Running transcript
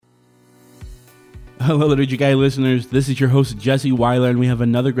Hello, Liturgy Guy listeners. This is your host, Jesse Weiler, and we have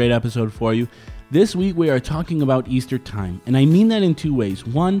another great episode for you. This week, we are talking about Easter time, and I mean that in two ways.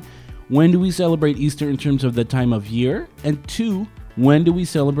 One, when do we celebrate Easter in terms of the time of year? And two, when do we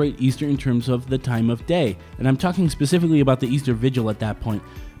celebrate Easter in terms of the time of day? And I'm talking specifically about the Easter Vigil at that point.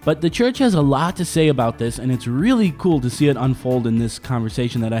 But the church has a lot to say about this, and it's really cool to see it unfold in this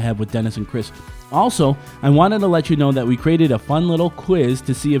conversation that I have with Dennis and Chris. Also, I wanted to let you know that we created a fun little quiz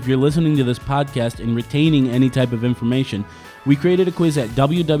to see if you're listening to this podcast and retaining any type of information. We created a quiz at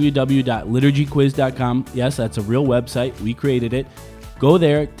www.liturgyquiz.com. Yes, that's a real website. We created it. Go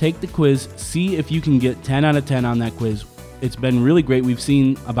there, take the quiz, see if you can get 10 out of 10 on that quiz. It's been really great. We've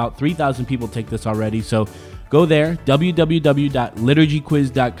seen about 3,000 people take this already, so go there,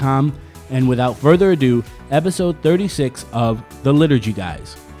 www.liturgyquiz.com, and without further ado, episode 36 of The Liturgy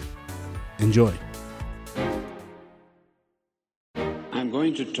Guys. Enjoy. I'm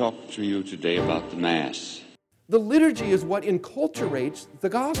going to talk to you today about the Mass. The liturgy is what enculturates the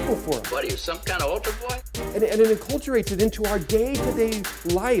gospel for us. What are you, some kind of altar boy? And it enculturates it into our day-to-day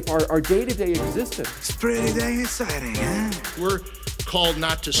life, our day-to-day existence. It's pretty dang exciting, huh? We're called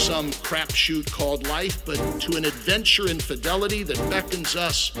not to some crapshoot called life, but to an adventure in fidelity that beckons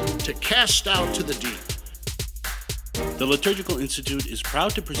us to cast out to the deep. The Liturgical Institute is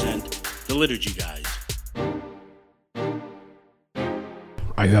proud to present The Liturgy Guys.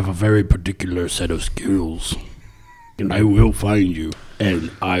 I have a very particular set of skills, and I will find you, and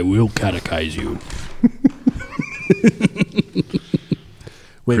I will catechize you.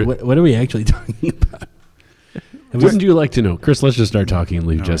 Wait, what are we actually talking about? Wouldn't you like to know? Chris, let's just start talking and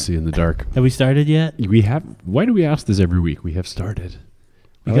leave Jesse in the dark. Have we started yet? We have. Why do we ask this every week? We have started.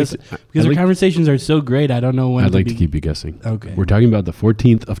 Because our conversations are so great, I don't know when I'd like to keep you guessing. Okay. We're talking about the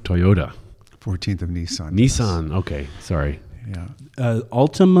 14th of Toyota. 14th of Nisan. Nissan. Okay, sorry. Yeah.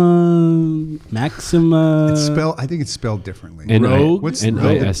 Ultima, Maxima. I think it's spelled differently. Rogue?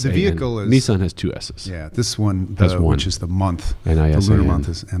 The vehicle is... Nissan has two S's. Yeah, this one, That's one. which is the month. N-I-S-A-N. The lunar month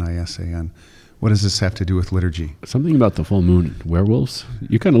is Nisan. What does this have to do with liturgy? Something about the full moon. Werewolves?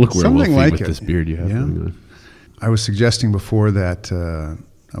 You kind of look werewolfy like with it. this beard you have going on. I was suggesting before that...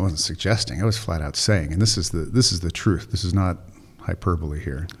 I wasn't suggesting. I was flat out saying, and this is the truth. This is not hyperbole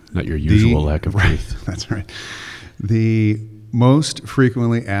here. Not your usual lack of truth. That's right. The most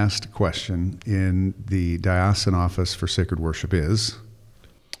frequently asked question in the diocesan office for sacred worship is,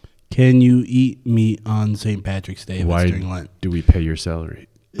 can you eat meat on St. Patrick's Day during Lent? Do we pay your salary?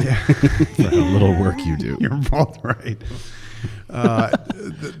 Yeah. For how little work you do. You're both right.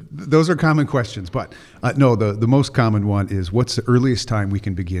 Those are common questions, but no, the most common one is, what's the earliest time we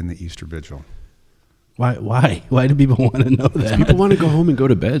can begin the Easter Vigil? Why do people want to know that? People want to go home and go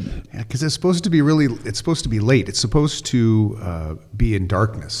to bed. Yeah, because it's supposed to be late. It's supposed to be in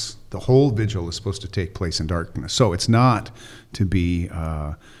darkness. The whole vigil is supposed to take place in darkness. So it's not to be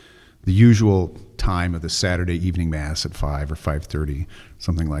the usual time of the Saturday evening Mass at 5 or 5:30,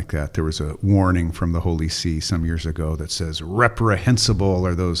 something like that. There was a warning from the Holy See some years ago that says reprehensible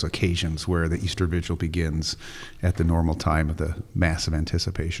are those occasions where the Easter Vigil begins at the normal time of the Mass of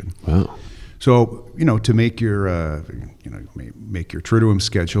anticipation. Wow. So, to make your make your Triduum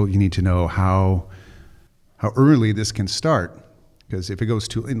schedule, you need to know how early this can start, because if it goes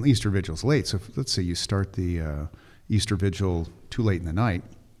in Easter Vigil's late, so let's say you start the Easter Vigil too late in the night,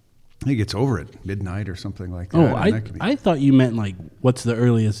 it gets over at midnight or something like that. Oh, I thought you meant what's the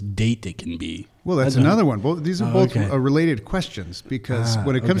earliest date it can be? Well, that's another one. These are both related questions, because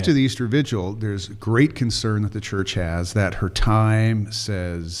when it comes to the Easter Vigil, there's great concern that the Church has that her time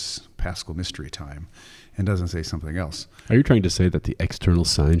says Paschal Mystery time and doesn't say something else. Are you trying to say that the external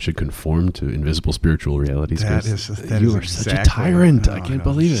sign should conform to invisible spiritual realities? You are such a tyrant. I can't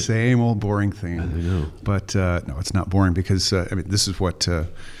believe it. Same old boring thing. I know. But no, it's not boring, because this is what...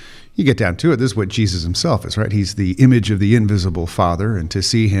 you get down to it, this is what Jesus himself is, right? He's the image of the invisible Father, and to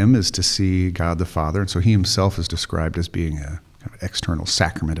see him is to see God the Father. And so he himself is described as being a kind of external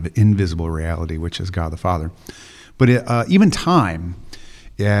sacrament of an invisible reality, which is God the Father. But even time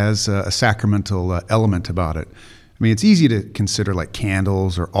has a sacramental element about it. I mean, it's easy to consider like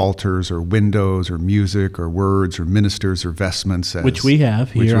candles or altars or windows or music or words or ministers or vestments. Which we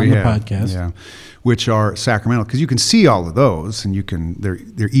have here on the podcast. Yeah, which are sacramental, because you can see all of those and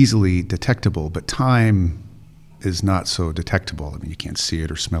they're easily detectable, but time is not so detectable. I mean, you can't see it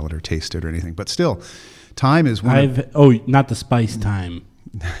or smell it or taste it or anything, but still, time is one not the spice time,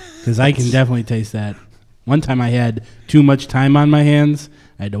 because I can definitely taste that. One time I had too much time on my hands.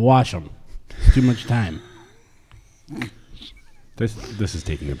 I had to wash them. Too much time. This is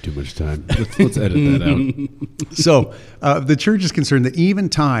taking up too much time. Let's edit that out. So the church is concerned that even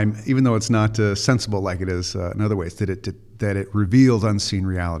time, even though it's not sensible like it is in other ways, that it reveals unseen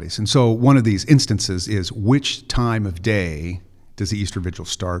realities. And so one of these instances is, which time of day does the Easter Vigil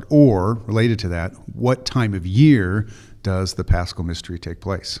start? Or, related to that, what time of year does the Paschal Mystery take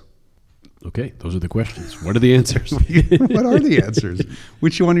place? Okay, those are the questions. What are the answers? What are the answers?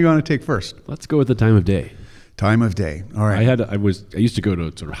 Which one do you want to take first? Let's go with the time of day. Time of day. All right. I used to go to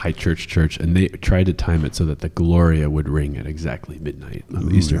a sort of high church, and they tried to time it so that the Gloria would ring at exactly midnight on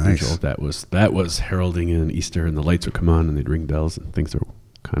the Easter Vigil. That was heralding in Easter, and the lights would come on, and they'd ring bells, and things are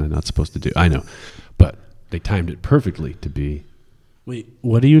kind of not supposed to do. I know, but they timed it perfectly to be. Wait,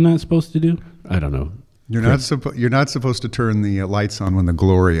 what are you not supposed to do? I don't know. You're not supposed to turn the lights on when the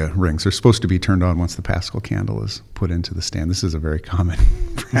Gloria rings. They're supposed to be turned on once the Paschal candle is put into the stand. This is a very common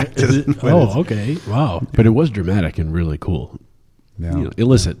practice. Oh, okay. Wow. But it was dramatic and really cool. Yeah. You know,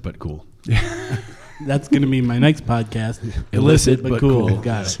 illicit but cool. That's going to be my next podcast. Illicit but cool.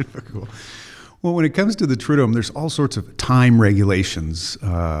 Got it. Cool. Well, when it comes to the Triduum, there's all sorts of time regulations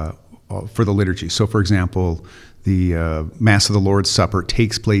for the liturgy. So, for example, the Mass of the Lord's Supper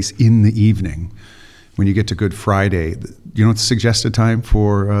takes place in the evening. When you get to Good Friday, you know what the suggested time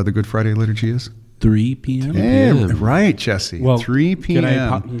for the Good Friday liturgy is? 3 p.m.? Yeah, right, Jesse. Well, 3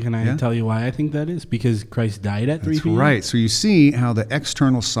 p.m. Can I tell you why I think that is? Because Christ died at 3 p.m.? That's right. So you see how the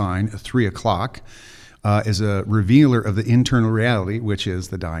external sign, 3 o'clock, is a revealer of the internal reality, which is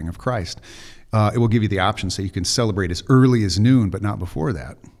the dying of Christ. It will give you the option, so you can celebrate as early as noon, but not before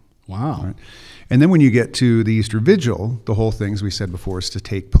that. Wow. Right? And then when you get to the Easter Vigil, the whole thing, as we said before, is to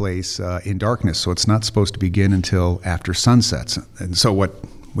take place in darkness. So it's not supposed to begin until after sunsets. And so what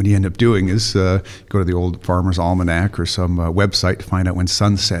you end up doing is go to the old Farmer's Almanac or some website to find out when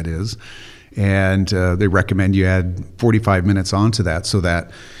sunset is. And they recommend you add 45 minutes onto that so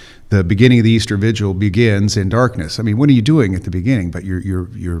that the beginning of the Easter Vigil begins in darkness. I mean, what are you doing at the beginning? But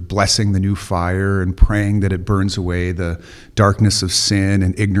you're blessing the new fire and praying that it burns away the darkness of sin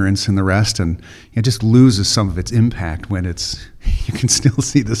and ignorance and the rest, and it just loses some of its impact when you can still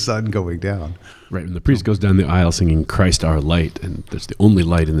see the sun going down. Right, when the priest goes down the aisle singing "Christ Our Light," and there's the only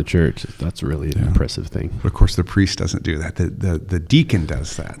light in the church. That's really an impressive thing. But of course, the priest doesn't do that. The deacon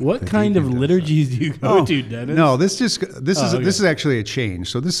does that. What kind of liturgies do you go to, Dennis? No, this is actually a change.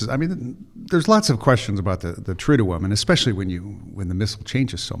 So there's lots of questions about the Triduum, and especially when the missal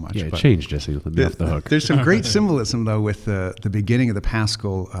changes so much. Yeah, it changed, Jesse. Let me off the hook. There's some great symbolism though with the beginning of the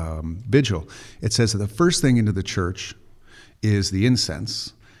Paschal Vigil. It says that the first thing into the church is the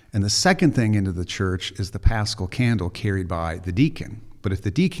incense. And the second thing into the church is the Paschal candle carried by the deacon. But if the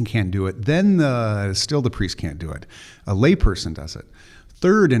deacon can't do it, then still the priest can't do it. A layperson does it.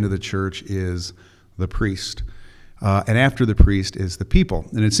 Third into the church is the priest. And after the priest is the people.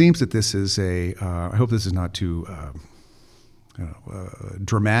 And it seems that this is I hope this is not too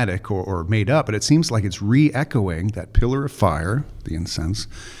dramatic or made up, but it seems like it's re-echoing that pillar of fire, the incense,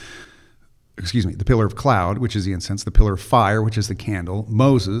 the pillar of cloud, which is the incense, the pillar of fire, which is the candle,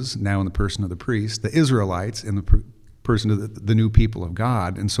 Moses, now in the person of the priest, the Israelites in the person of the new people of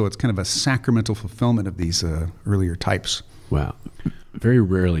God. And so it's kind of a sacramental fulfillment of these earlier types. Wow. Very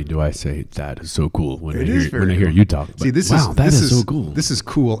rarely do I say that is so cool when I hear you talk. But, see, that is so cool. This is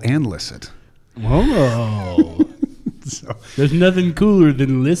cool and licit. Whoa. So, there's nothing cooler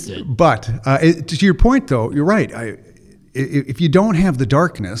than licit. But to your point, though, you're right. If you don't have the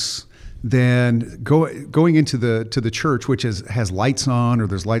darkness, then going into the church, which has lights on or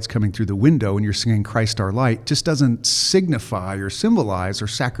there's lights coming through the window and you're singing Christ Our Light, just doesn't signify or symbolize or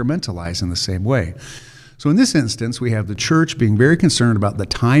sacramentalize in the same way. So in this instance, we have the church being very concerned about the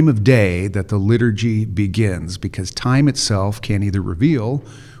time of day that the liturgy begins, because time itself can either reveal,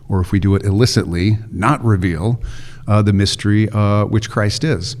 or if we do it illicitly, not reveal the mystery which Christ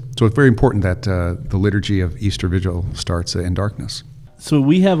is. So it's very important that the liturgy of Easter Vigil starts in darkness. So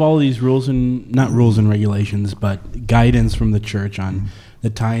we have all these not rules and regulations, but guidance from the church on the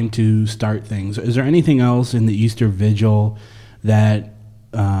time to start things. Is there anything else in the Easter Vigil that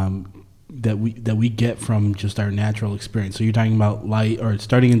we get from just our natural experience? So you're talking about light, or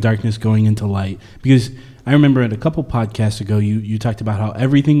starting in darkness, going into light. Because I remember a couple podcasts ago, you talked about how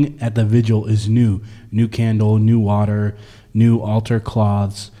everything at the vigil is new candle, new water, new altar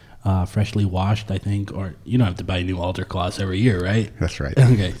cloths. Freshly washed, I think, or you don't have to buy new altar cloths every year, right? That's right.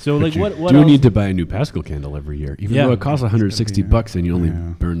 Okay, so like what do else? Need to buy a new Paschal candle every year, even though it costs $160 and you only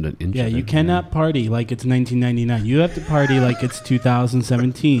burned an inch. Yeah, you cannot party like it's 1999. You have to party like it's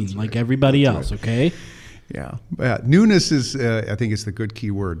 2017, like everybody else. Okay. Yeah, newness is, I think, is the good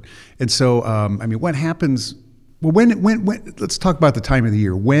key word. And so, what happens Well, when let's talk about the time of the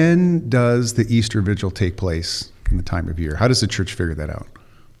year. When does the Easter Vigil take place in the time of year? How does the church figure that out?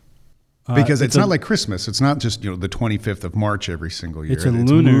 Because it's not like Christmas. It's not just the 25th of March every single year. It's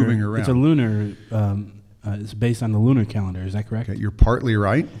lunar. Moving around. It's a lunar. It's based on the lunar calendar. Is that correct? Okay, you're partly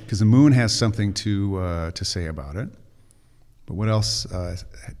right, because the moon has something to say about it. But what else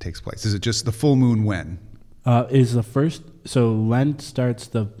takes place? Is it just the full moon when? Is the first? So Lent starts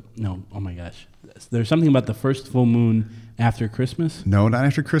oh my gosh. There's something about the first full moon after Christmas? No, not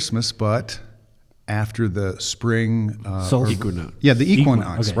after Christmas, but after the spring equinox. Yeah, the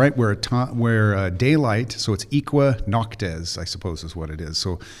equinox, okay. right? Where daylight, so it's equinoctes, I suppose is what it is.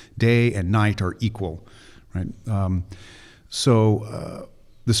 So day and night are equal, right? The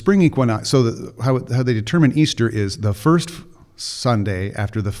spring equinox. So how they determine Easter is the first Sunday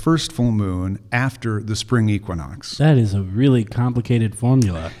after the first full moon after the spring equinox. That is a really complicated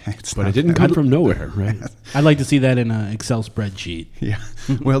formula. But it didn't come from nowhere, right? I'd like to see that in an Excel spreadsheet. Yeah.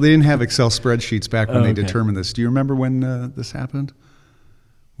 Well, they didn't have Excel spreadsheets back when they Okay. determined this. Do you remember when this happened?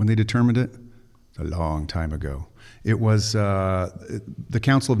 When they determined it? A long time ago. It was the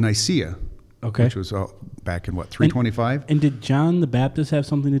Council of Nicaea, Okay. which was back in 325? And did John the Baptist have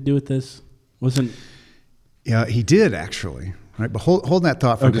something to do with this? Wasn't Yeah, he did actually. Right, but hold that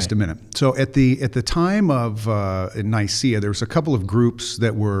thought for Okay. just a minute. So at the time of in Nicaea, there was a couple of groups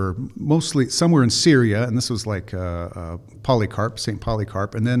that were mostly somewhere in Syria, and this was like Polycarp, Saint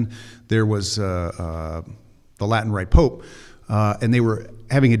Polycarp, and then there was the Latin Rite Pope, and they were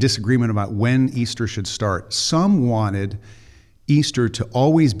having a disagreement about when Easter should start. Some wanted Easter to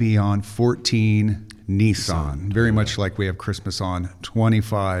always be on 14 Nisan, very much like we have Christmas on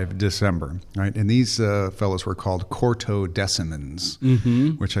 25 December, right? And these fellows were called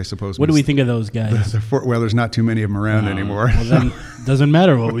quartodecimans, which I suppose what do means we think of those guys? well, there's not too many of them around anymore. Well, then doesn't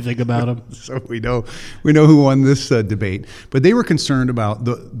matter what we think about them. So we know who won this debate, but they were concerned about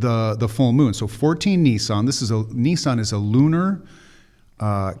the full moon. So 14 Nisan. Nisan is a lunar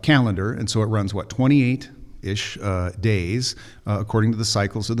calendar, and so it runs 28-ish days according to the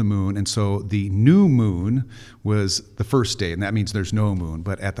cycles of the moon. And so the new moon was the first day, and that means there's no moon.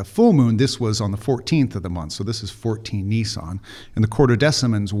 But at the full moon, this was on the 14th of the month. So this is 14 Nisan. And the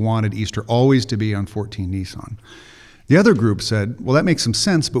quartodecimans wanted Easter always to be on 14 Nisan. The other group said, well, that makes some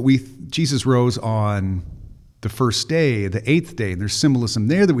sense, but Jesus rose on the first day, the 8th day, and there's symbolism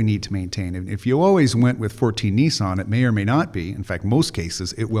there that we need to maintain. And if you always went with 14 Nisan, it may or may not be. In fact, most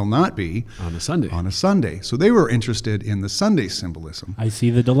cases, it will not be. On a Sunday. On a Sunday. So they were interested in the Sunday symbolism. I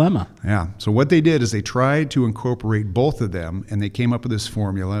see the dilemma. Yeah. So what they did is they tried to incorporate both of them, and they came up with this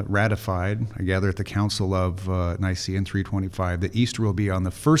formula, ratified, I gather, at the Council of Nicaea in 325, that Easter will be on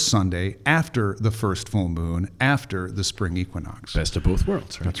the first Sunday after the first full moon, after the spring equinox. Best of both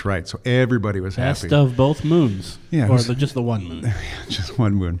worlds, right? That's right. So everybody was happy. Best of both moons. Yeah, Or just the one moon. Just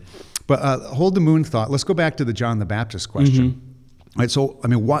one moon. But hold the moon thought. Let's go back to the John the Baptist question. Right, so, I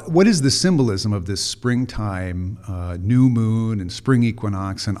mean, what is the symbolism of this springtime, new moon and spring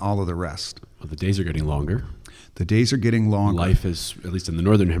equinox and all of the rest? Well, the days are getting longer. The days are getting longer. Life is, at least in the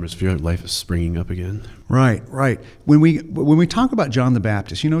northern hemisphere, life is springing up again. Right. When we talk about John the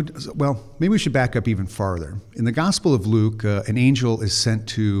Baptist, well, maybe we should back up even farther. In the Gospel of Luke, an angel is sent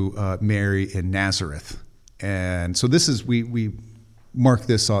to Mary in Nazareth. And so this is, we mark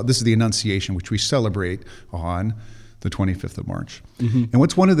this, this is the Annunciation, which we celebrate on the 25th of March. And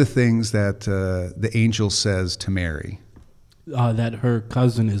what's one of the things that the angel says to Mary? That her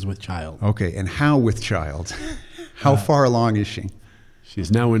cousin is with child. Okay, and how with child? How far along is she?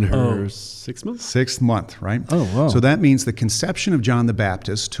 She's now in her 6 months? 6th month, right? Oh, wow. So that means the conception of John the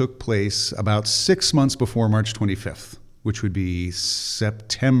Baptist took place about 6 months before March 25th, which would be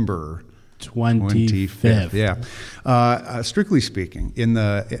September 25th. Yeah. Strictly speaking, in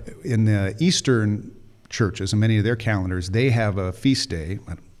the Eastern churches and many of their calendars, they have a feast day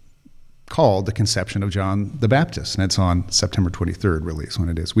called the Conception of John the Baptist, and it's on September 23rd. Really, is when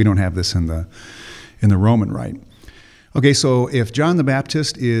it is. We don't have this in the Roman Rite. Okay, so if John the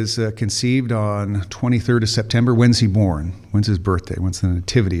Baptist is conceived on 23rd of September, when's he born? When's his birthday? When's the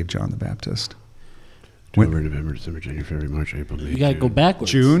nativity of John the Baptist? October, November, December, January, February, March, April, May. You got to go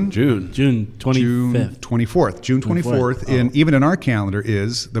backwards. June 25th. June 24th. Even in our calendar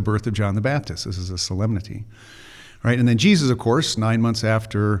is the birth of John the Baptist. This is a solemnity, right? And then Jesus, of course, 9 months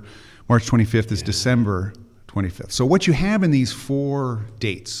after March 25th is December 25th. So what you have in these 4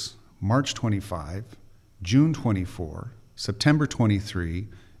 dates, March 25, June 24, September 23,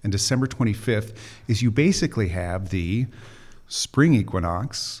 and December 25th, is you basically have the spring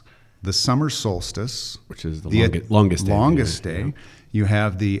equinox the summer solstice, which is the longest day. Yeah. You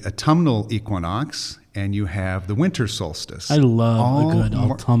have the autumnal equinox, and you have the winter solstice. I love a good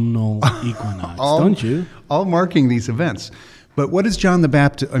autumnal equinox, don't you? All marking these events. But what is John the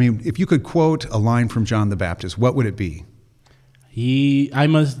Baptist? I mean, if you could quote a line from John the Baptist, what would it be? I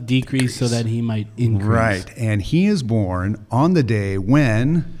must decrease so that he might increase. Right. And he is born on the day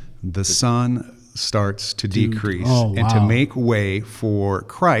when the sun starts to decrease and to make way for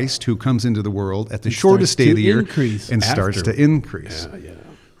Christ, who comes into the world at the shortest day of the year and starts to increase. Yeah.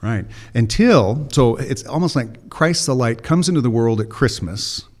 Right. So it's almost like Christ the light comes into the world at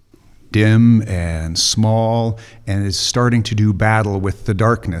Christmas, dim and small, and is starting to do battle with the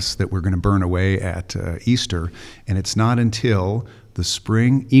darkness that we're going to burn away at Easter. And it's not until the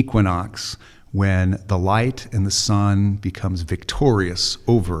spring equinox when the light and the sun becomes victorious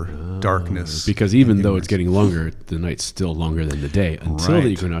over darkness. Because even though it's getting longer, the night's still longer than the day until the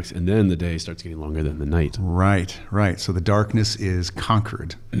equinox, and then the day starts getting longer than the night. Right. So the darkness is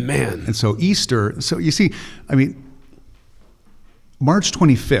conquered. Man. And so Easter, so you see, I mean, March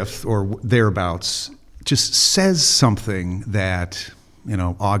 25th or thereabouts just says something that,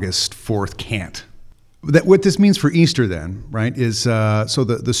 August 4th can't. That what this means for Easter then, right, is so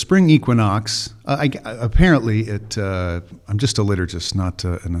the spring equinox, apparently I'm just a liturgist, not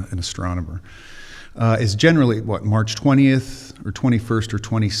an astronomer, is generally, March 20th or 21st or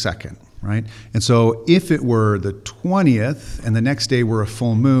 22nd, right? And so if it were the 20th and the next day were a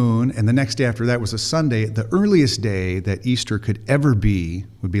full moon and the next day after that was a Sunday, the earliest day that Easter could ever be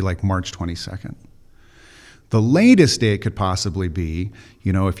would be like March 22nd. The latest day it could possibly be,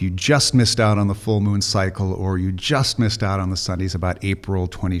 if you just missed out on the full moon cycle or you just missed out on the Sundays, about April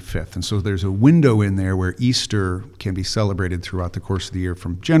 25th. And so there's a window in there where Easter can be celebrated throughout the course of the year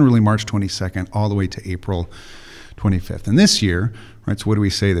from generally March 22nd all the way to April 25th. And this year, right, so what do we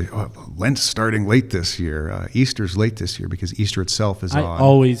say? Lent's starting late this year. Easter's late this year because Easter itself is on I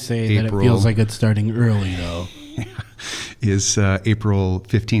always say that it feels like it's starting early, though. Is April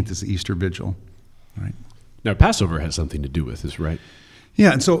 15th is the Easter Vigil, right? Now, Passover has something to do with this, right?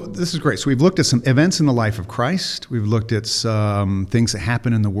 Yeah, and so this is great. So we've looked at some events in the life of Christ. We've looked at some things that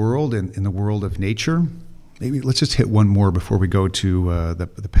happen in the world and in the world of nature. Maybe let's just hit one more before we go to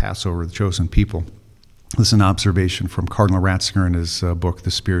the Passover, the chosen people. This is an observation from Cardinal Ratzinger in his book,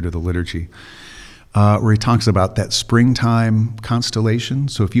 The Spirit of the Liturgy, where he talks about that springtime constellation.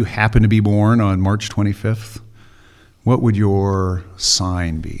 So if you happen to be born on March 25th, what would your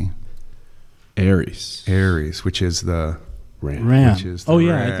sign be? Aries, which is the Ram. Which is the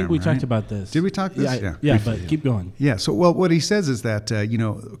ram, I think we talked about this. Did we talk this? Yeah, but keep going. Yeah, so what he says is that,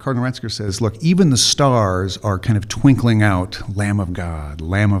 Cardinal Ratzinger says, look, even the stars are kind of twinkling out, Lamb of God,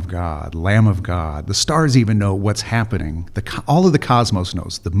 Lamb of God, Lamb of God. The stars even know what's happening. All of the cosmos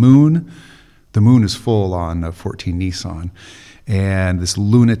knows. The moon is full on 14 Nisan, and this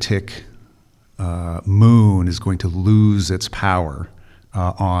lunatic moon is going to lose its power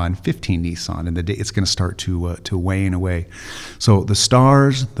on 15 Nisan, and the day it's going to start to wane away. So the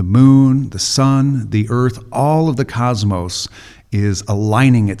stars, the moon, the sun, the earth, all of the cosmos is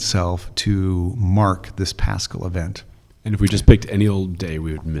aligning itself to mark this Paschal event. And if we just picked any old day,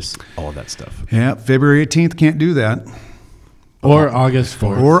 we would miss all of that stuff. Yeah, February 18th can't do that. Or August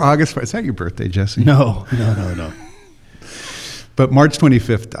 4th. Or August 4th. Is that your birthday, Jesse? No. But March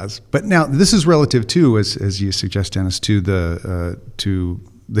 25th does. But now this is relative too, as you suggest, Dennis, to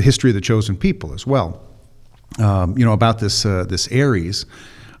the history of the chosen people as well. About this Aries.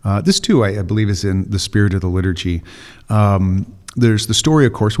 This too, I believe, is in the Spirit of the Liturgy. There's the story,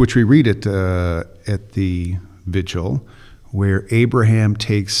 of course, which we read at the Vigil, where Abraham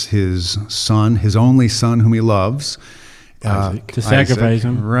takes his son, his only son, whom he loves, to sacrifice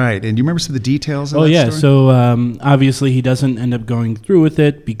him. Right. And do you remember some of the details of that story? So obviously he doesn't end up going through with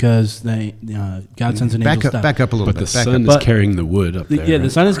it because God sends an angel. Back up a little bit. But the son is carrying the wood up there. Yeah, the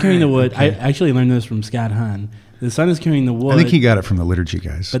son is carrying the wood. Okay. I actually learned this from Scott Hahn. The son is carrying the wood. I think he got it from the liturgy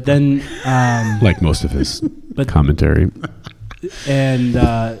guys. But then... like most of his commentary. And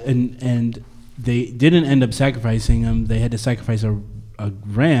they didn't end up sacrificing him. They had to sacrifice a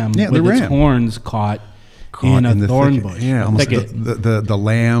ram with its horns caught in a thorn bush. Yeah, almost the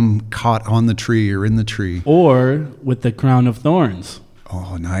lamb caught on the tree or in the tree. Or with the crown of thorns.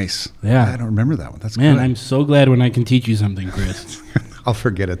 Oh, nice. Yeah. I don't remember that one. That's Man, good. I'm so glad when I can teach you something, Chris. I'll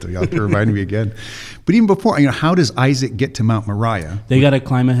forget it, though. You'll have to remind me again. But even before, how does Isaac get to Mount Moriah? They got to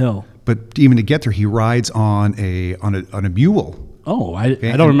climb a hill. But even to get there, he rides on a mule. Oh, I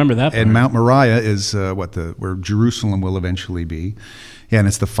don't remember that part. And Mount Moriah is where Jerusalem will eventually be. Yeah, and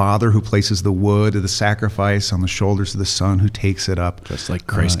it's the Father who places the wood of the sacrifice on the shoulders of the Son who takes it up. Just like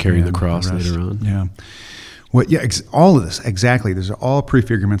Christ carrying the cross later on. Yeah. Well, yeah, all of this, exactly. These are all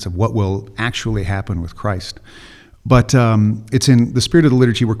prefigurements of what will actually happen with Christ. But it's in the spirit of the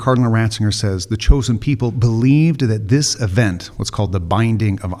liturgy where Cardinal Ratzinger says, the chosen people believed that this event, what's called the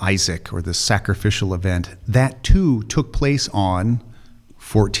binding of Isaac, or the sacrificial event, that too took place on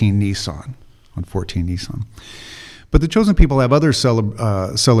 14 Nisan. But the chosen people have other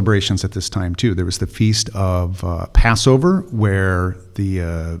celebrations at this time too. There was the feast of Passover, where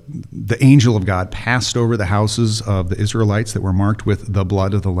the angel of God passed over the houses of the Israelites that were marked with the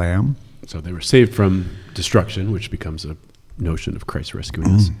blood of the Lamb. So they were saved from destruction, which becomes a notion of Christ rescuing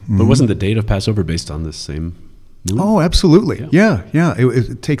us. But wasn't the date of Passover based on this same moon? Oh, absolutely. Yeah.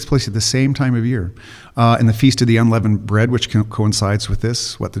 It takes place at the same time of year. And the Feast of the Unleavened Bread, which coincides with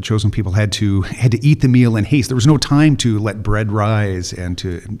this, what the chosen people had to eat the meal in haste. There was no time to let bread rise,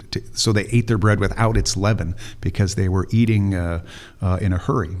 so they ate their bread without its leaven because they were eating in a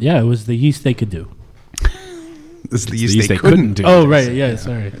hurry. Yeah, it was the yeast they could do. This is the yeast they couldn't do. Oh, right. Yeah,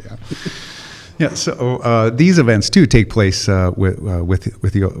 sorry. Yeah. So these events too take place with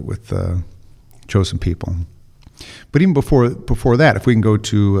the chosen people. But even before that, if we can go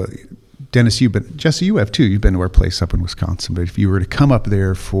to Dennis, Jesse, you have too. You've been to our place up in Wisconsin. But if you were to come up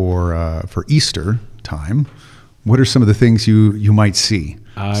there for Easter time, what are some of the things you might see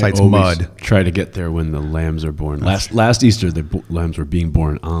besides mud? Try to get there when the lambs are born. Last Easter, the lambs were being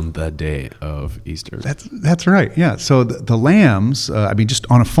born on the day of Easter. That's right. Yeah. So the lambs, just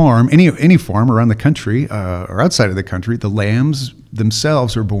on a farm, any farm around the country or outside of the country, the lambs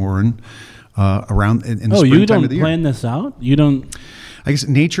themselves are born around in the springtime of the year. Oh, you don't plan this out? You don't? I guess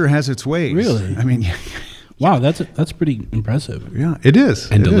nature has its ways. Really? I mean, wow, that's pretty impressive. Yeah, it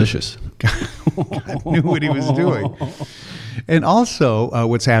is. And delicious. God knew what he was doing. And also,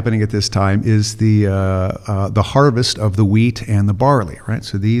 what's happening at this time is the harvest of the wheat and the barley, right?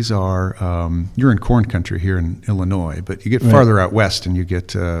 So these are, you're in corn country here in Illinois, but you get farther out west and you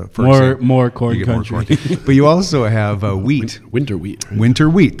get, more corn country. But you also have wheat. Winter wheat. Right? Winter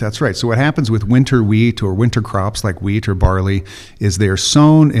wheat, that's right. So what happens with winter wheat or winter crops like wheat or barley is they're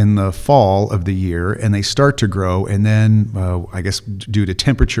sown in the fall of the year and they start to grow, and then, I guess due to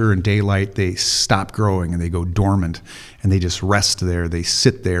temperature and daylight, they stop growing and they go dormant. And they just rest there. They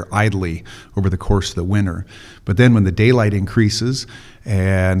sit there idly over the course of the winter. But then when the daylight increases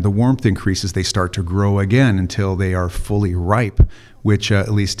and the warmth increases, they start to grow again until they are fully ripe, which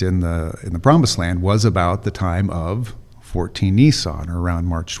at least in the Promised Land was about the time of 14 Nisan, or around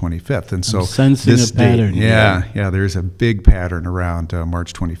March 25th. And so I'm sensing a pattern. Yeah, there's a big pattern around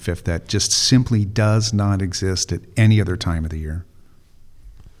March 25th that just simply does not exist at any other time of the year.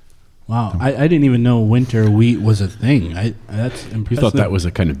 Wow, I didn't even know winter wheat was a thing. That's impressive. You thought that was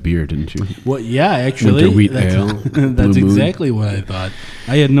a kind of beer, didn't you? Well, yeah, actually. Winter wheat ale. That's exactly what I thought.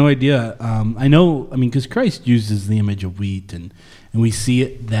 I had no idea. I know, because Christ uses the image of wheat, and we see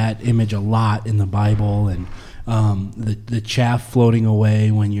that image a lot in the Bible, and the chaff floating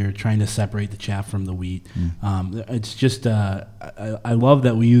away when you're trying to separate the chaff from the wheat. It's just, I love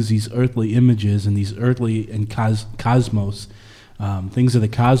that we use these earthly images and these earthly and cosmos, things of the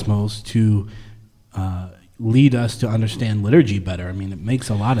cosmos to lead us to understand liturgy better. It makes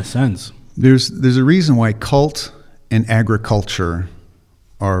a lot of sense. There's a reason why cult and agriculture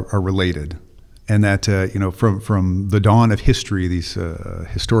are related, and that from the dawn of history, these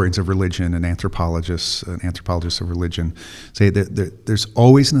historians of religion and anthropologists of religion say that there's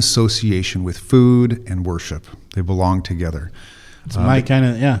always an association with food and worship. They belong together. It's my kind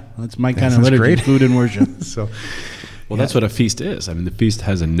of liturgy, great. Food and worship. Well, that's what a feast is. The feast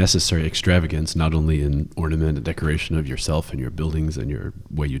has a necessary extravagance, not only in ornament and decoration of yourself and your buildings and your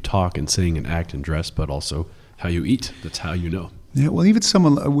way you talk and sing and act and dress, but also how you eat. That's how you know. Yeah, well, even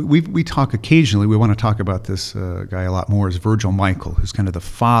someone, we talk occasionally, we want to talk about this guy a lot more, is Virgil Michael, who's kind of the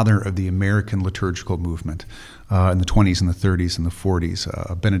father of the American liturgical movement in the 20s and the 30s and the 40s,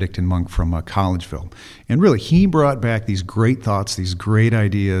 a Benedictine monk from Collegeville. And really, he brought back these great thoughts, these great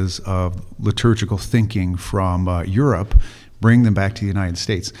ideas of liturgical thinking from Europe, bring them back to the United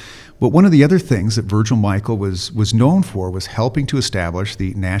States. But one of the other things that Virgil Michael was known for was helping to establish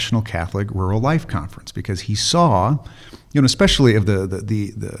the National Catholic Rural Life Conference, because he saw, especially of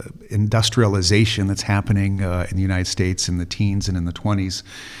the industrialization that's happening in the United States in the teens and in the 20s,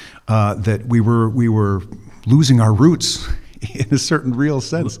 that we were losing our roots in a certain real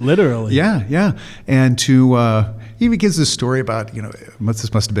sense. Literally. Yeah. And to He even gives this story about,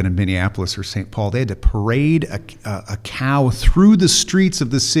 this must have been in Minneapolis or St. Paul. They had to parade a cow through the streets of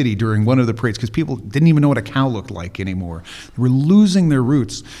the city during one of the parades because people didn't even know what a cow looked like anymore. They were losing their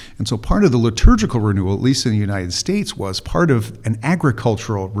roots. And so part of the liturgical renewal, at least in the United States, was part of an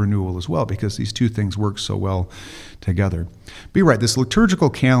agricultural renewal as well, because these two things work so well together. But you're right, this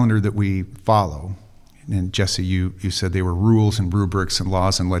liturgical calendar that we follow, and Jesse, you said they were rules and rubrics and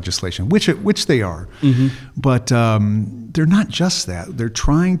laws and legislation, which they are. Mm-hmm. But they're not just that. They're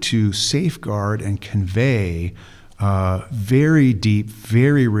trying to safeguard and convey very deep,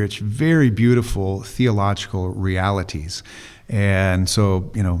 very rich, very beautiful theological realities. And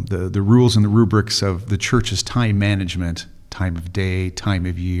so, the rules and the rubrics of the church's time management, time of day, time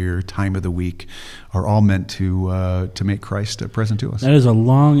of year, time of the week, are all meant to make Christ present to us. That is a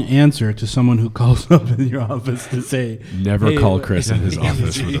long answer to someone who calls up in your office to say, never call Chris in his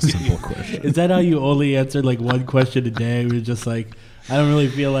office with a simple question. Is that how you only answer like one question a day? We're just like, I don't really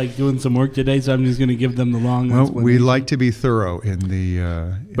feel like doing some work today, so I'm just going to give them the long Well, explanation. we like to be thorough in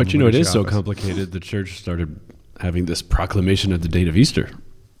the But it is so complicated. The church started having this proclamation of the date of Easter,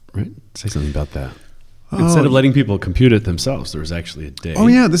 right? Say something about that. Instead of letting people compute it themselves, there was actually a day. Oh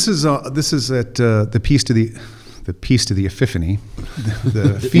yeah, this is at the Feast of the Epiphany,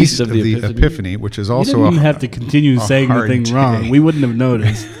 the Feast of the Epiphany, which is also you didn't have to continue saying the thing wrong. We wouldn't have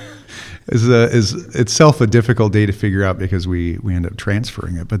noticed. is itself a difficult day to figure out because we end up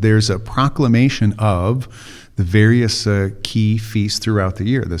transferring it. But there's a proclamation of the various key feasts throughout the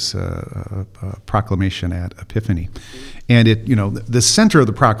year. This proclamation at Epiphany, and the center of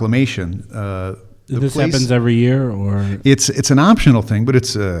the proclamation. This happens every year, or it's an optional thing, but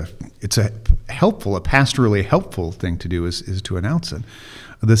it's a pastorally helpful thing to do is to announce it.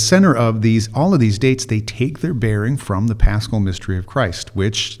 The center of all of these dates, they take their bearing from the Paschal mystery of Christ,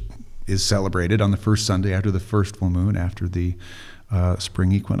 which is celebrated on the first Sunday after the first full moon after the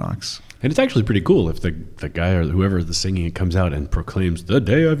spring equinox. And it's actually pretty cool if the guy or whoever is singing it comes out and proclaims the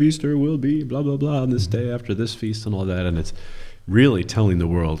day of Easter will be blah blah blah on this day after this feast and all that, and it's really telling the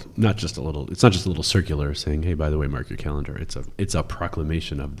world, it's not just a little circular saying, hey, by the way, mark your calendar. It's a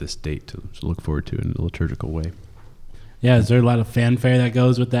proclamation of this date to look forward to in a liturgical way. Yeah, is there a lot of fanfare that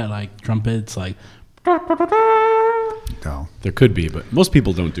goes with that, like trumpets, like? No. There could be, but most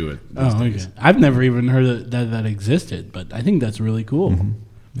people don't do it. Okay. I've never even heard that existed, but I think that's really cool. Mm-hmm.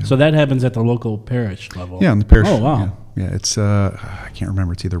 Yeah. So that happens at the local parish level. Yeah, in the parish. Oh, wow. Yeah, it's I can't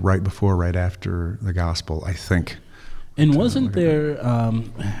remember. It's either right before or right after the gospel, I think. And wasn't there,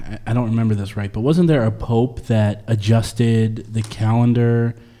 I don't remember this right, but wasn't there a pope that adjusted the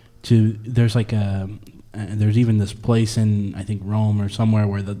calendar to, there's even this place in, I think, Rome or somewhere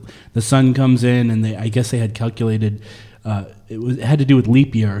where the sun comes in, and I guess they had calculated, it had to do with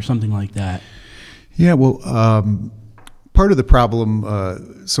leap year or something like that. Yeah, well, part of the problem,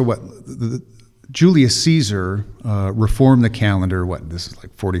 Julius Caesar reformed the calendar, this is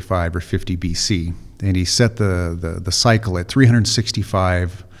like 45 or 50 BC, and he set the cycle at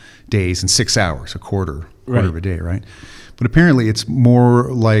 365 days and 6 hours, a quarter of a day, right? But apparently it's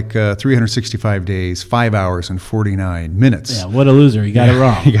more like 365 days, 5 hours, and 49 minutes. Yeah, what a loser. He got it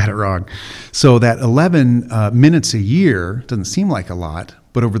wrong. He got it wrong. So that 11 minutes a year doesn't seem like a lot,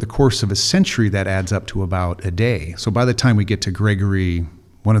 but over the course of a century, that adds up to about a day. So by the time we get to Gregory,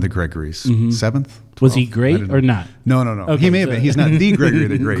 one of the Gregories, 7th? 12th? Was he great or not? No. Okay, he may have been. He's not the Gregory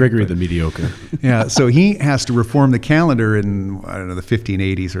the Great. Gregory the Mediocre. Yeah, so he has to reform the calendar in, the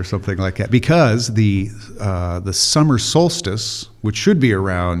 1580s or something like that, because the summer solstice, which should be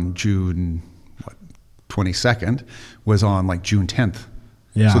around June 22nd, was on like June 10th.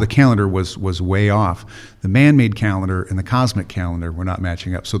 Yeah. So the calendar was way off. The man-made calendar and the cosmic calendar were not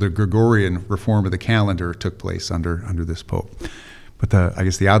matching up. So the Gregorian reform of the calendar took place under this pope. But I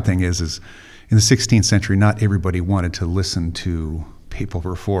guess the odd thing is in the 16th century, not everybody wanted to listen to papal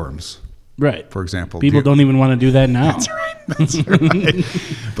reforms. Right. For example. People don't even want to do that now. That's right.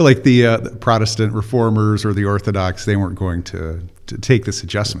 But like the Protestant reformers or the Orthodox, they weren't going to take this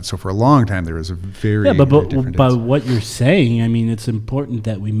adjustment. So for a long time, there was a very different but what you're saying, I mean, it's important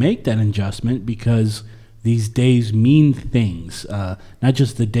that we make that adjustment because these days mean things, not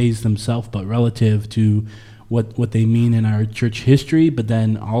just the days themselves, but relative to what they mean in our church history, but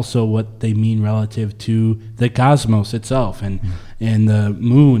then also what they mean relative to the cosmos itself and the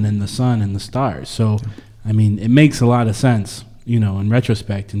moon and the sun and the stars. So, I mean, it makes a lot of sense, in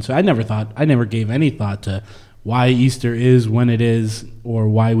retrospect. And so I never gave any thought to why Easter is when it is or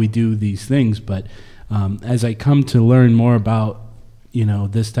why we do these things. But as I come to learn more about,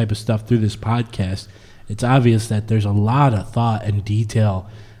 this type of stuff through this podcast, it's obvious that there's a lot of thought and detail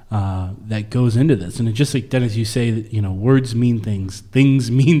that goes into this. And it's just like, Dennis, you say that, words mean things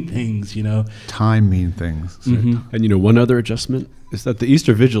mean things, Time mean things. Mm-hmm. And one other adjustment is that the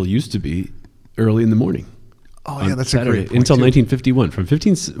Easter Vigil used to be early in the morning. Oh, yeah, that's Saturday, a great point, until too. 1951. From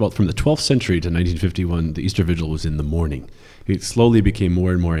the 12th century to 1951, the Easter Vigil was in the morning. It slowly became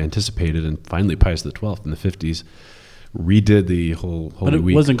more and more anticipated, and finally Pius XII in the 50s redid the whole Holy Week.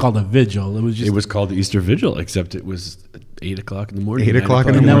 But it wasn't called a vigil. It was called the Easter Vigil, except it was 8 o'clock in the morning. 8 o'clock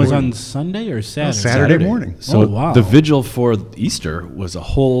in the And morning. that was on Sunday or Saturday? Saturday morning. So wow. the vigil for Easter was a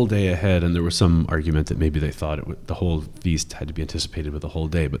whole day ahead, and there was some argument that maybe they thought the whole feast had to be anticipated with a whole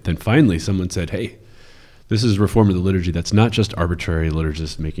day. But then finally someone said, hey, this is reform of the liturgy. That's not just arbitrary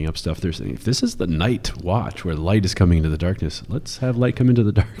liturgists making up stuff. They're saying, if this is the night watch where light is coming into the darkness, let's have light come into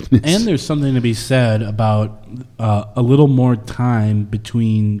the darkness. And there's something to be said about a little more time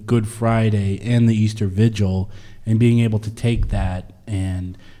between Good Friday and the Easter Vigil, and being able to take that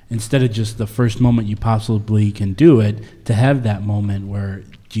and instead of just the first moment you possibly can do it, to have that moment where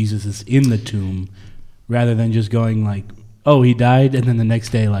Jesus is in the tomb rather than just going like, oh, he died, and then the next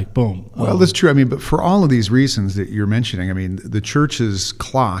day, like, boom. Well, that's true. I mean, but for all of these reasons that you're mentioning, I mean, the church's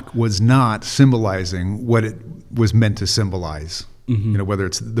clock was not symbolizing what it was meant to symbolize. Mm-hmm. Whether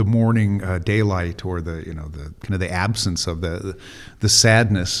it's the morning daylight or the kind of the absence of the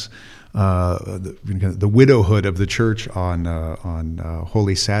sadness, the widowhood of the church on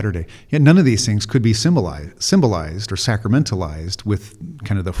Holy Saturday. Yet none of these things could be symbolized or sacramentalized with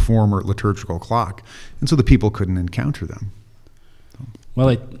kind of the former liturgical clock, and so the people couldn't encounter them.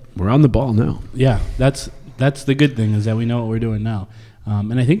 Well, we're on the ball now. Yeah, that's the good thing, is that we know what we're doing now.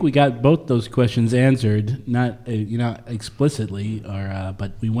 And I think we got both those questions answered, not explicitly,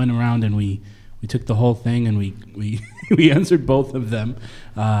 but we went around and we took the whole thing and we answered both of them.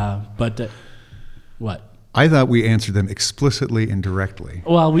 What? I thought we answered them explicitly and directly.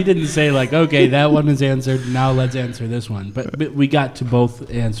 Well, we didn't say like, okay, that one is answered, now let's answer this one. But we got to both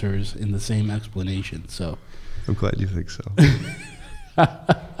answers in the same explanation. So I'm glad you think so.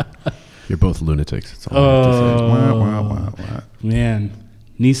 You're both lunatics. That's all I have to say. Wah. Man,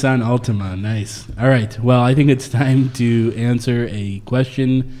 Nisan Altima, nice. All right, well, I think it's time to answer a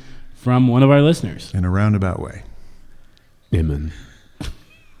question from one of our listeners. In a roundabout way. Amen.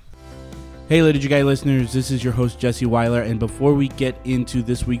 Hey, Liturgy Guy listeners, this is your host, Jesse Weiler, and before we get into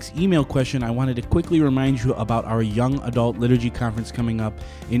this week's email question, I wanted to quickly remind you about our Young Adult Liturgy Conference coming up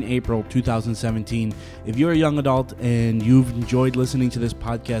in April 2017. If you're a young adult and you've enjoyed listening to this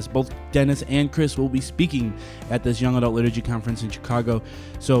podcast, both Dennis and Chris will be speaking at this Young Adult Liturgy Conference in Chicago.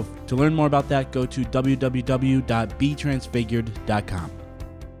 So to learn more about that, go to www.betransfigured.com.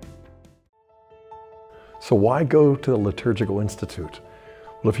 So why go to the Liturgical Institute?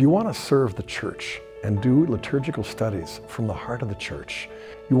 Well, if you want to serve the church and do liturgical studies from the heart of the church,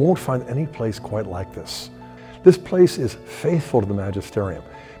 you won't find any place quite like this. This place is faithful to the magisterium,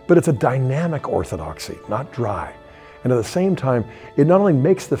 but it's a dynamic orthodoxy, not dry. And at the same time, it not only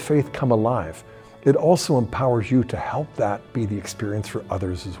makes the faith come alive, it also empowers you to help that be the experience for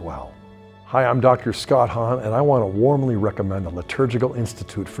others as well. Hi, I'm Dr. Scott Hahn, and I want to warmly recommend the Liturgical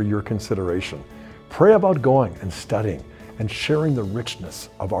Institute for your consideration. Pray about going and studying and sharing the richness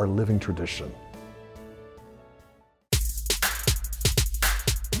of our living tradition.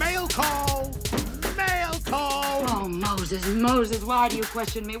 Mail call! Mail call! Oh, Moses, why do you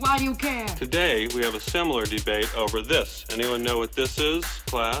question me? Why do you care? Today, we have a similar debate over this. Anyone know what this is,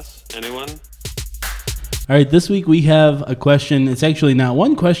 class? Anyone? All right, this week we have a question. It's actually not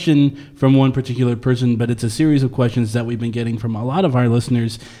one question from one particular person, but it's a series of questions that we've been getting from a lot of our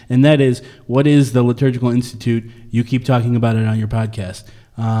listeners, and that is, what is the Liturgical Institute? You keep talking about it on your podcast.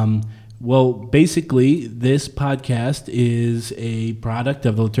 Well, basically, this podcast is a product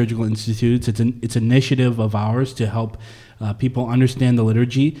of the Liturgical Institute. It's an initiative of ours to help people understand the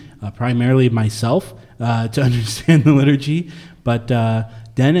liturgy, primarily myself, to understand the liturgy, but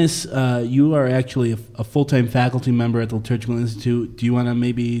Dennis, you are actually a full-time faculty member at the Liturgical Institute. Do you want to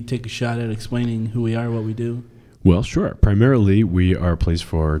maybe take a shot at explaining who we are, what we do? Well, sure. Primarily, we are a place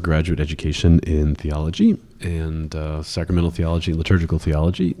for graduate education in theology and sacramental theology and liturgical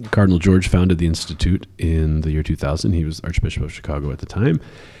theology. Cardinal George founded the Institute in the year 2000. He was Archbishop of Chicago at the time.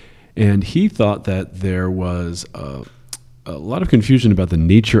 And he thought that there was a lot of confusion about the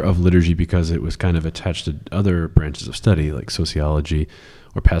nature of liturgy because it was kind of attached to other branches of study like sociology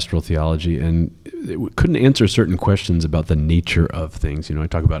or pastoral theology, and it couldn't answer certain questions about the nature of things. You know, I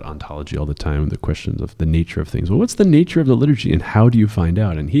talk about ontology all the time, the questions of the nature of things. Well, what's the nature of the liturgy and how do you find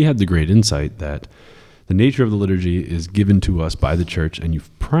out? And he had the great insight that The nature of the liturgy is given to us by the church, and you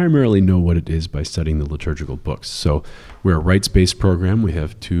primarily know what it is by studying the liturgical books. So we're a rites-based program. We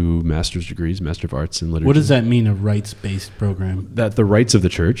have 2 master's degrees, Master of Arts in Liturgy. What does that mean, a rites-based program? That the rites of the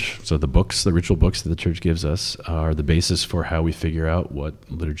church, so the books, the ritual books that the church gives us, are the basis for how we figure out what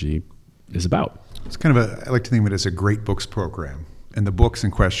liturgy is about. It's kind of I like to think of it as a great books program. And the books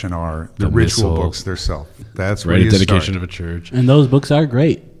in question are the ritual missal, books themselves. That's where right, you dedication of a church. And those books are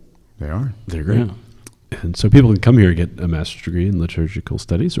great. They are. They're great. Yeah. And so people can come here and get a master's degree in liturgical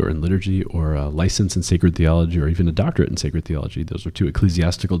studies or in liturgy, or a license in sacred theology, or even a doctorate in sacred theology. Those are 2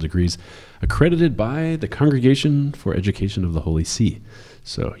 ecclesiastical degrees accredited by the Congregation for Education of the Holy See.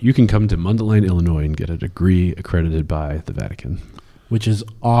 So you can come to Mundelein, Illinois and get a degree accredited by the Vatican. Which is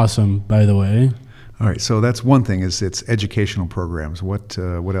awesome, by the way. All right, so that's one thing, is it's educational programs. What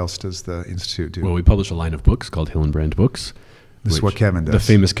else does the Institute do? Well, we publish a line of books called Hillenbrand Books. This is what Kevin does. The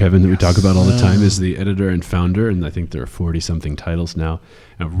famous Kevin that we talk about all the time is the editor and founder, and I think there are 40-something titles now.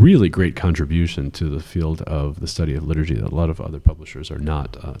 A really great contribution to the field of the study of liturgy that a lot of other publishers are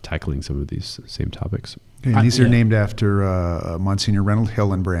not tackling some of these same topics. Okay, and these are named after Monsignor Reynold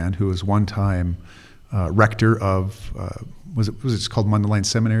Hillenbrand, who was one time rector of... Was it called Mundelein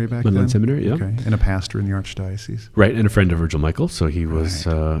Seminary back then? Mundelein Seminary, yeah. Okay, and a pastor in the Archdiocese. Right, and a friend of Virgil Michael, so he was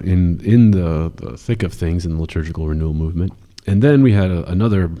in the thick of things in the liturgical renewal movement. And then we had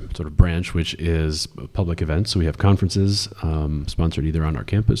another sort of branch, which is public events. So we have conferences sponsored either on our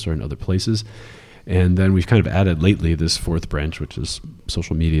campus or in other places. And then we've kind of added lately this 4th branch, which is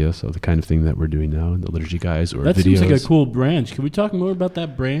social media, so the kind of thing that we're doing now, the Liturgy Guys or that videos. That seems like a cool branch. Can we talk more about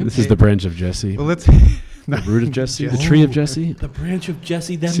that branch? This is the branch of Jesse. Well, let's... The root of Jesse, the tree of Jesse. The branch of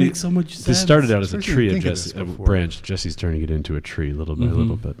Jesse, that makes so much sense. This started out as a tree of Jesse, a branch. Jesse's turning it into a tree little by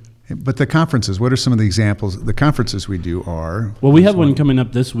little bit. But the conferences, what are some of the examples? The conferences we do are... Well, we have one coming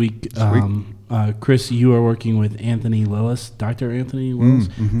up this week. Chris, you are working with Anthony Lillis, Dr. Anthony Lillis.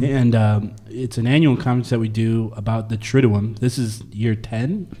 And it's an annual conference that we do about the Triduum. This is year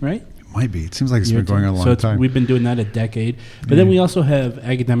 10, right? Might be. It seems like it's been going on a long time. We've been doing that a decade. But then we also have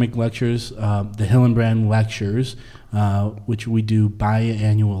academic lectures, the Hillenbrand Lectures, which we do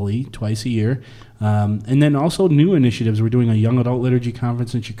biannually, twice a year. And then also new initiatives. We're doing a young adult liturgy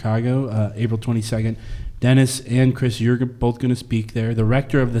conference in Chicago, April 22nd. Dennis and Chris, you're both going to speak there. The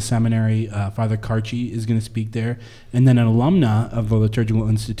rector of the seminary, Father Carci, is going to speak there. And then an alumna of the Liturgical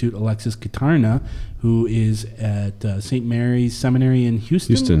Institute, Alexis Katarna, who is at St. Mary's Seminary in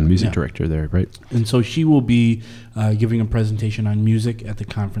Houston. Houston, music director there, right? And so she will be giving a presentation on music at the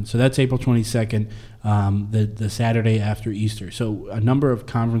conference. So that's April 22nd, the Saturday after Easter. So a number of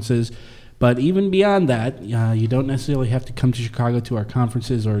conferences. But even beyond that, you don't necessarily have to come to Chicago to our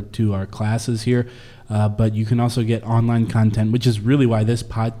conferences or to our classes here, but you can also get online content, which is really why this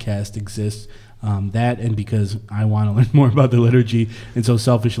podcast exists. That and because I want to learn more about the liturgy, and so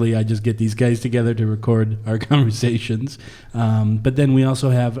selfishly I just get these guys together to record our conversations. But then we also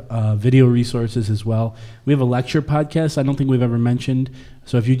have video resources as well. We have a lecture podcast I don't think we've ever mentioned.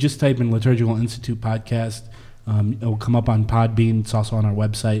 So if you just type in Liturgical Institute podcast, it will come up on Podbean. It's also on our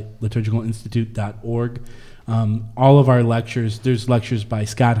website, liturgicalinstitute.org. All of our lectures, there's lectures by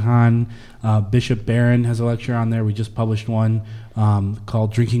Scott Hahn. Bishop Barron has a lecture on there. We just published one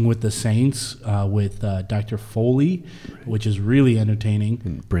called Drinking with the Saints with Dr. Foley, which is really entertaining.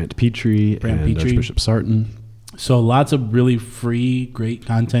 And Brant Petrie and Archbishop Sarton. So lots of really free, great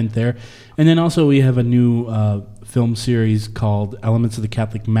content there. And then also we have a new film series called Elements of the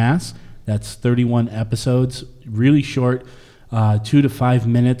Catholic Mass. That's 31 episodes, really short, 2 to 5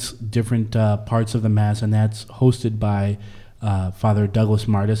 minutes, different parts of the Mass, and that's hosted by Father Douglas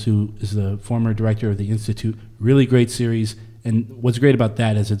Martis, who is the former director of the Institute. Really great series, and what's great about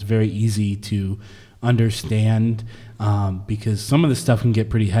that is it's very easy to understand because some of the stuff can get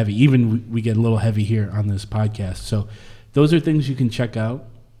pretty heavy. Even we get a little heavy here on this podcast. So those are things you can check out.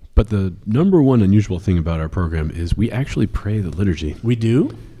 But the number one unusual thing about our program is we actually pray the liturgy. We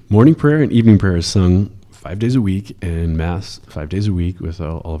do? Morning prayer and evening prayer is sung 5 days a week, and Mass 5 days a week with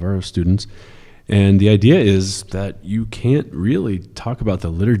all of our students. And the idea is that you can't really talk about the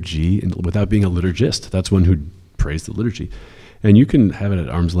liturgy without being a liturgist. That's one who prays the liturgy. And you can have it at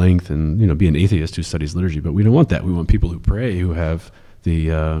arm's length and be an atheist who studies liturgy, but we don't want that. We want people who pray, who have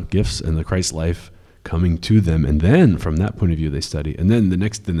the gifts and the Christ life coming to them, and then from that point of view they study, and then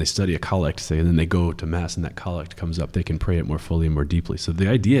then they study a collect, say, and then they go to Mass and that collect comes up. They can pray it more fully and more deeply. So the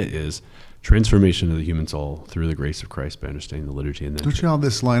idea is transformation of the human soul through the grace of Christ by understanding the liturgy. And then don't you have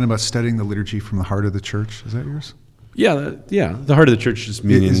this line about studying the liturgy from the heart of the church? Is that yours? Yeah. The heart of the church just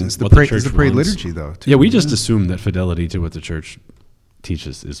meaning is the what the church the prayed wants. liturgy, though. Too. Yeah, we just assume that fidelity to what the church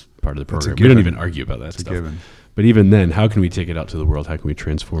teaches is part of the program. given. We don't even argue about that It's stuff. a given. But even then, how can we take it out to the world? How can we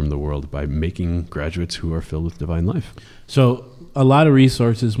transform the world by making graduates who are filled with divine life? So a lot of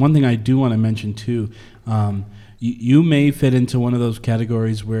resources. One thing I do want to mention too, you may fit into one of those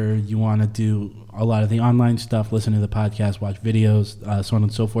categories where you want to do a lot of the online stuff, listen to the podcast, watch videos, so on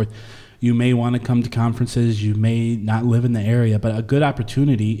and so forth. You may want to come to conferences. You may not live in the area, but a good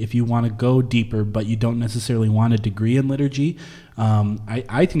opportunity if you want to go deeper, but you don't necessarily want a degree in liturgy.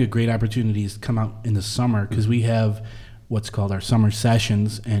 I think a great opportunity is to come out in the summer because we have what's called our summer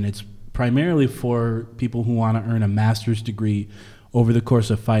sessions, and it's primarily for people who want to earn a master's degree over the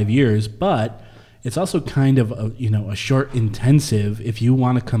course of 5 years, but it's also kind of a short intensive. If you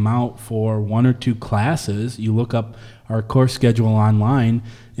want to come out for 1 or 2 classes, you look up our course schedule online,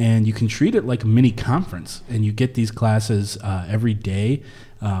 and you can treat it like a mini conference, and you get these classes every day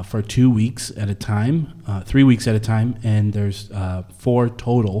for 2 weeks at a time, 3 weeks at a time, and there's 4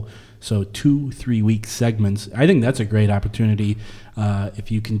 total, so 2 3-week segments. I think that's a great opportunity if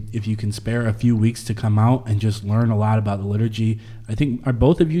you can spare a few weeks to come out and just learn a lot about the liturgy. I think, are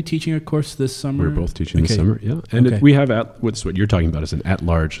both of you teaching a course this summer? We're both teaching this summer, yeah. And we have what's what you're talking about is an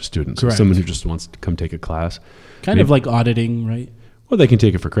at-large student, so someone who just wants to come take a class. Kind of like auditing, right? Well, they can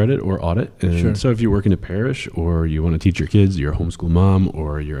take it for credit or audit. And Sure. so if you work in a parish or you want to teach your kids, you're a homeschool mom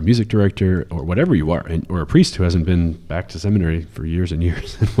or you're a music director or whatever you are, or a priest who hasn't been back to seminary for years and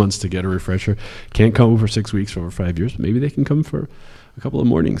years and wants to get a refresher, can't come for 6 weeks over 5 years, maybe they can come for a couple of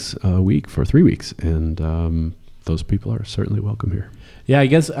mornings a week for 3 weeks. And those people are certainly welcome here. Yeah, I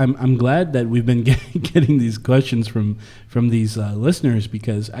guess I'm glad that we've been getting these questions from these listeners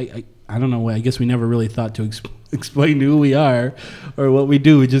because I don't know. I guess we never really thought to explain who we are or what we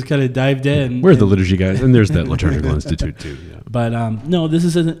do. We just kind of dived in. We're the liturgy guys, and there's that Liturgical Institute too. Yeah. But no, this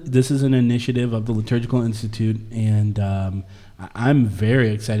is an initiative of the Liturgical Institute, and I'm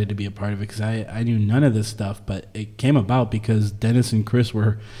very excited to be a part of it because I knew none of this stuff, but it came about because Dennis and Chris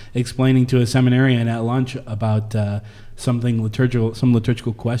were explaining to a seminarian at lunch about some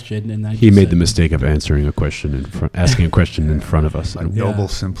liturgical question, and he made the mistake of asking a question in front of us. A noble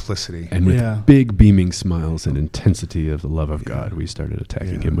simplicity. And with big beaming smiles and intensity of the love of God, we started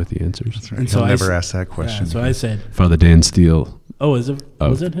attacking him with the answers. That's right. And so never ask that question. So I said, Father Dan Steele. Oh, was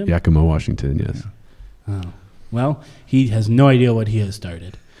it him? Yakima, Washington, yes. Yeah. Oh. Well, he has no idea what he has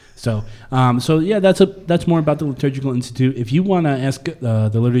started. So yeah, that's more about the Liturgical Institute. If you want to ask the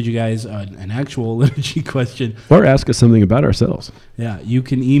liturgy guys an actual liturgy question, or ask us something about ourselves, yeah, you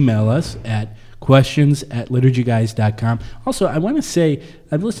can email us at questions@liturgyguys.com. Also, I want to say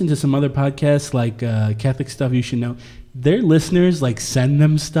I've listened to some other podcasts like Catholic Stuff You Should Know. Their listeners send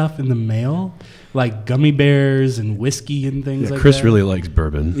them stuff in the mail, like gummy bears and whiskey and things like Chris that. really likes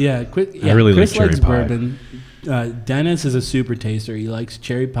bourbon. Yeah, I really Chris like cherry likes pie. bourbon. Dennis is a super taster. He likes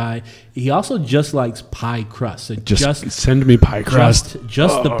cherry pie. He also just likes pie crust. So just send me pie crust.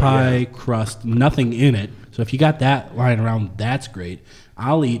 Just the pie crust, nothing in it. So if you got that lying around, that's great.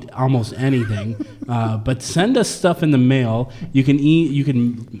 I'll eat almost anything. But send us stuff in the mail. You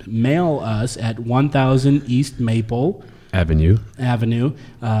can mail us at 1000 East Maple Avenue,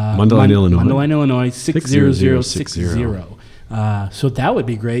 Mundelein, Illinois 60060. So that would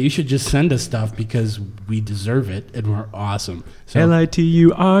be great. You should just send us stuff because we deserve it and we're awesome. So,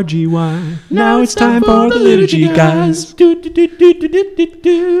 LITURGY. Now it's time for the liturgy, guys.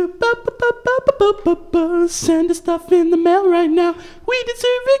 Send us stuff in the mail right now. We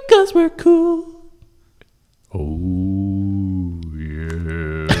deserve it because we're cool. Oh,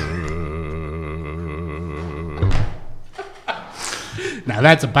 yeah. Now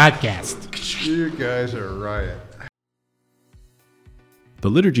that's a podcast. You guys are a riot. The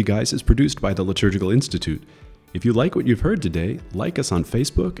Liturgy Guys is produced by the Liturgical Institute. If you like what you've heard today, like us on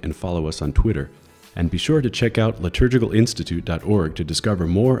Facebook and follow us on Twitter. And be sure to check out liturgicalinstitute.org to discover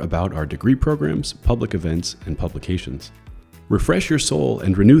more about our degree programs, public events, and publications. Refresh your soul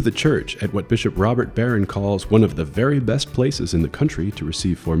and renew the church at what Bishop Robert Barron calls one of the very best places in the country to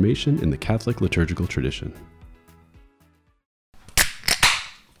receive formation in the Catholic liturgical tradition.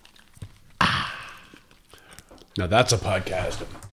 Now that's a podcast.